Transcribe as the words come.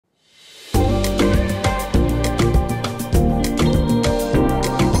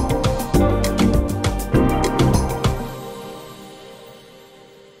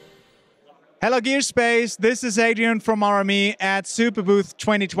Hello Gearspace, this is Adrian from RME at Superbooth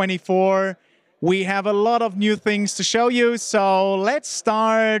 2024. We have a lot of new things to show you, so let's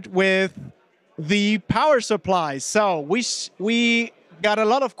start with the power supply. So we got a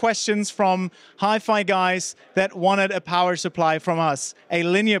lot of questions from hi-fi guys that wanted a power supply from us, a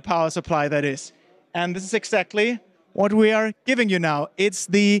linear power supply that is. And this is exactly what we are giving you now. It's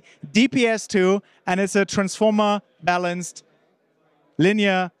the DPS2 and it's a transformer balanced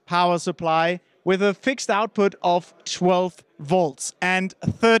linear power supply with a fixed output of 12 volts and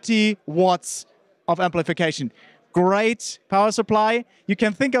 30 watts of amplification. Great power supply. You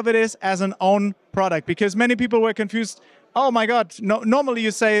can think of it as an own product because many people were confused. Oh my God, normally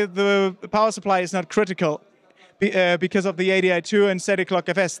you say the power supply is not critical because of the ADI2 and steady clock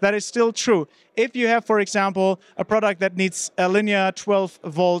FS. That is still true. If you have, for example, a product that needs a linear 12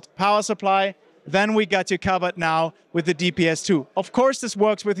 volt power supply, then we got you covered now with the DPS2. Of course, this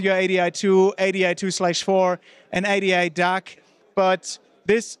works with your ADI2, ADI2/4, and ADI DAC, but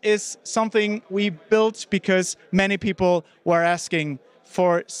this is something we built because many people were asking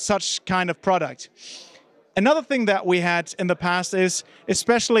for such kind of product. Another thing that we had in the past is,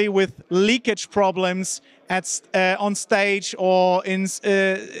 especially with leakage problems on stage or in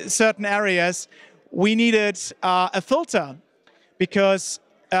certain areas, we needed a filter because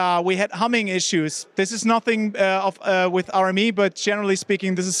we had humming issues. This is nothing with RME, but generally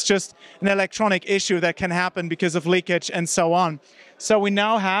speaking, this is just an electronic issue that can happen because of leakage and so on. So we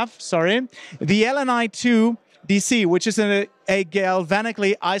now have, the LNI2 DC, which is a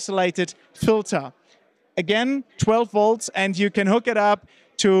galvanically isolated filter. Again, 12 volts, and you can hook it up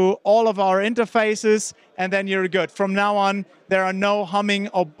to all of our interfaces, and then you're good. From now on, there are no humming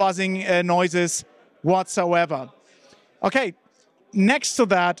or buzzing noises whatsoever. Okay. Next to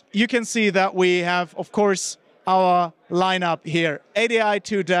that, you can see that we have, of course, our lineup here.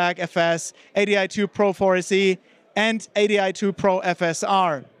 ADI2 DAC FS, ADI2 Pro 4SE, and ADI2 Pro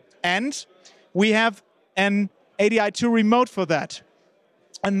FSR. And we have an ADI2 remote for that.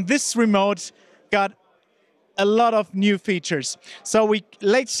 And this remote got a lot of new features. So we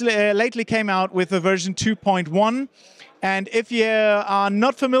lately came out with the version 2.1. And if you are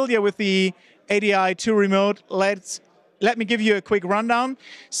not familiar with the ADI2 remote, let me give you a quick rundown.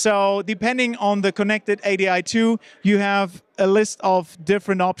 So depending on the connected ADI2, you have a list of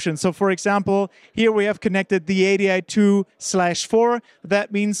different options. So for example, here we have connected the ADI2/4.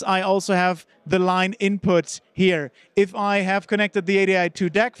 That means I also have the line input here. If I have connected the ADI2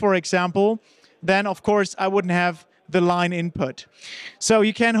 DAC, for example, then of course I wouldn't have the line input. So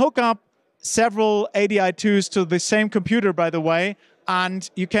you can hook up several ADI2s to the same computer, by the way, and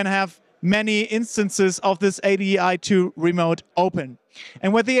you can have many instances of this ADI2 remote open.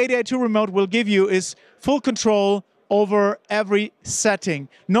 And what the ADI2 remote will give you is full control over every setting.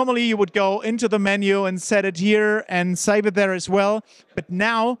 Normally you would go into the menu and set it here and save it there as well, but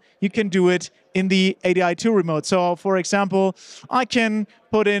now you can do it in the ADI2 remote. So for example, I can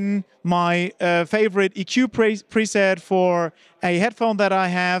put in my favorite EQ preset for a headphone that I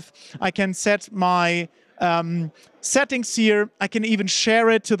have. I can set my settings here. I can even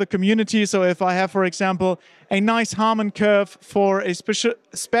share it to the community. So if I have, for example, a nice Harman curve for a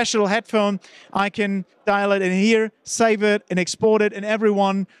special headphone, I can dial it in here, save it, and export it, and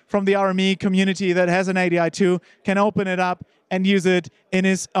everyone from the RME community that has an ADI2 can open it up and use it in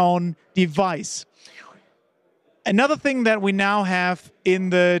his own device. Another thing that we now have in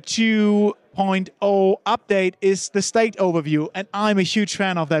the 2.0 update is the state overview, and I'm a huge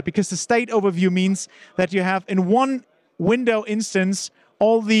fan of that because the state overview means that you have in one window instance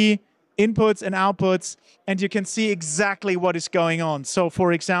all the inputs and outputs, and you can see exactly what is going on. So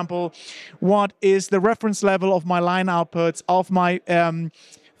for example, what is the reference level of my line outputs of my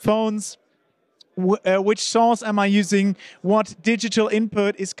phones, which source am I using, what digital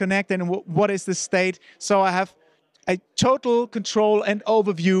input is connected, and what is the state. So I have a total control and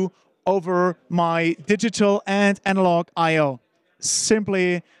overview over my digital and analog I/O.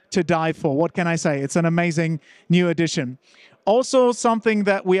 Simply to die for. What can I say? It's an amazing new addition. Also, something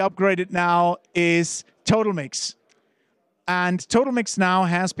that we upgraded now is Total Mix. And Total Mix now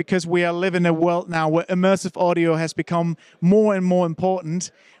has, because we are living in a world now where immersive audio has become more and more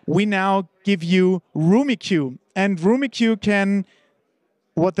important, we now give you Room EQ. And Room EQ can,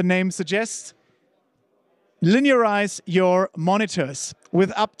 what the name suggests, linearize your monitors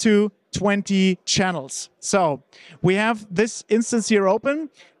with up to 20 channels. So we have this instance here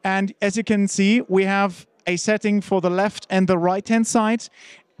open, and as you can see, we have a setting for the left and the right-hand side.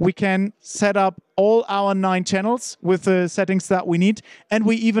 we can set up all our 9 channels with the settings that we need, and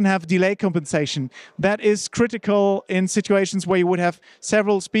we even have delay compensation. That is critical in situations where you would have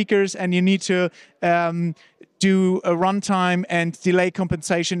several speakers and you need to do a runtime and delay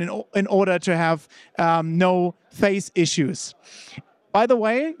compensation in order to have no phase issues. By the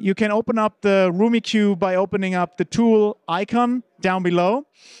way, you can open up the Room EQ by opening up the tool icon down below.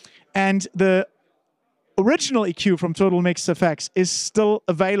 And the original EQ from Total Mix FX is still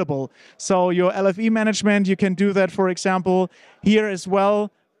available. So your LFE management, you can do that, for example, here as well.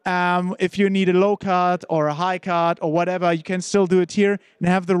 If you need a low cut or a high cut or whatever, you can still do it here and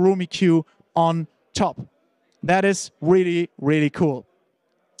have the Room EQ on top. That is really, really cool.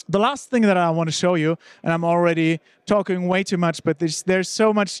 The last thing that I want to show you, and I'm already talking way too much, but there's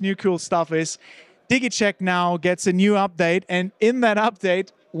so much new cool stuff, is DigiCheck now gets a new update. And in that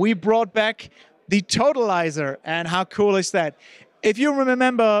update, we brought back the totalizer. And how cool is that? If you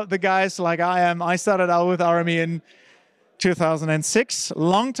remember the guys like I am, I started out with RME in 2006,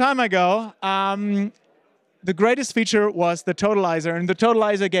 long time ago. The greatest feature was the totalizer, and the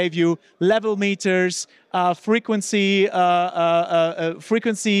totalizer gave you level meters, frequency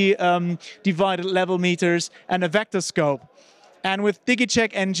divided level meters, and a vector scope. And with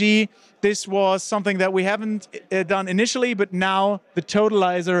DigiCheck NG, this was something that we haven't done initially, but now the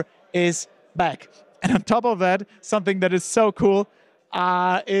totalizer is back. And on top of that, something that is so cool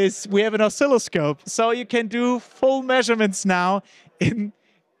is we have an oscilloscope. So you can do full measurements now in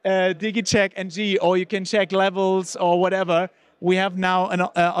DigiCheck NG, or you can check levels or whatever. We have now an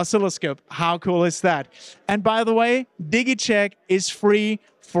oscilloscope. How cool is that? And by the way, DigiCheck is free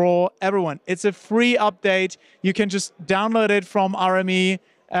for everyone. It's a free update. You can just download it from RME.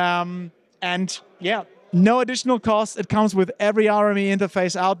 And yeah, no additional cost. It comes with every RME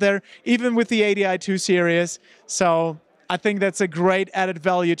interface out there, even with the ADI2 series. So I think that's a great added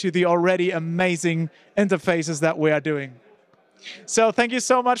value to the already amazing interfaces that we are doing. So thank you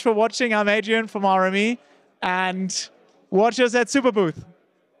so much for watching. I'm Adrian from RME, and watch us at Superbooth.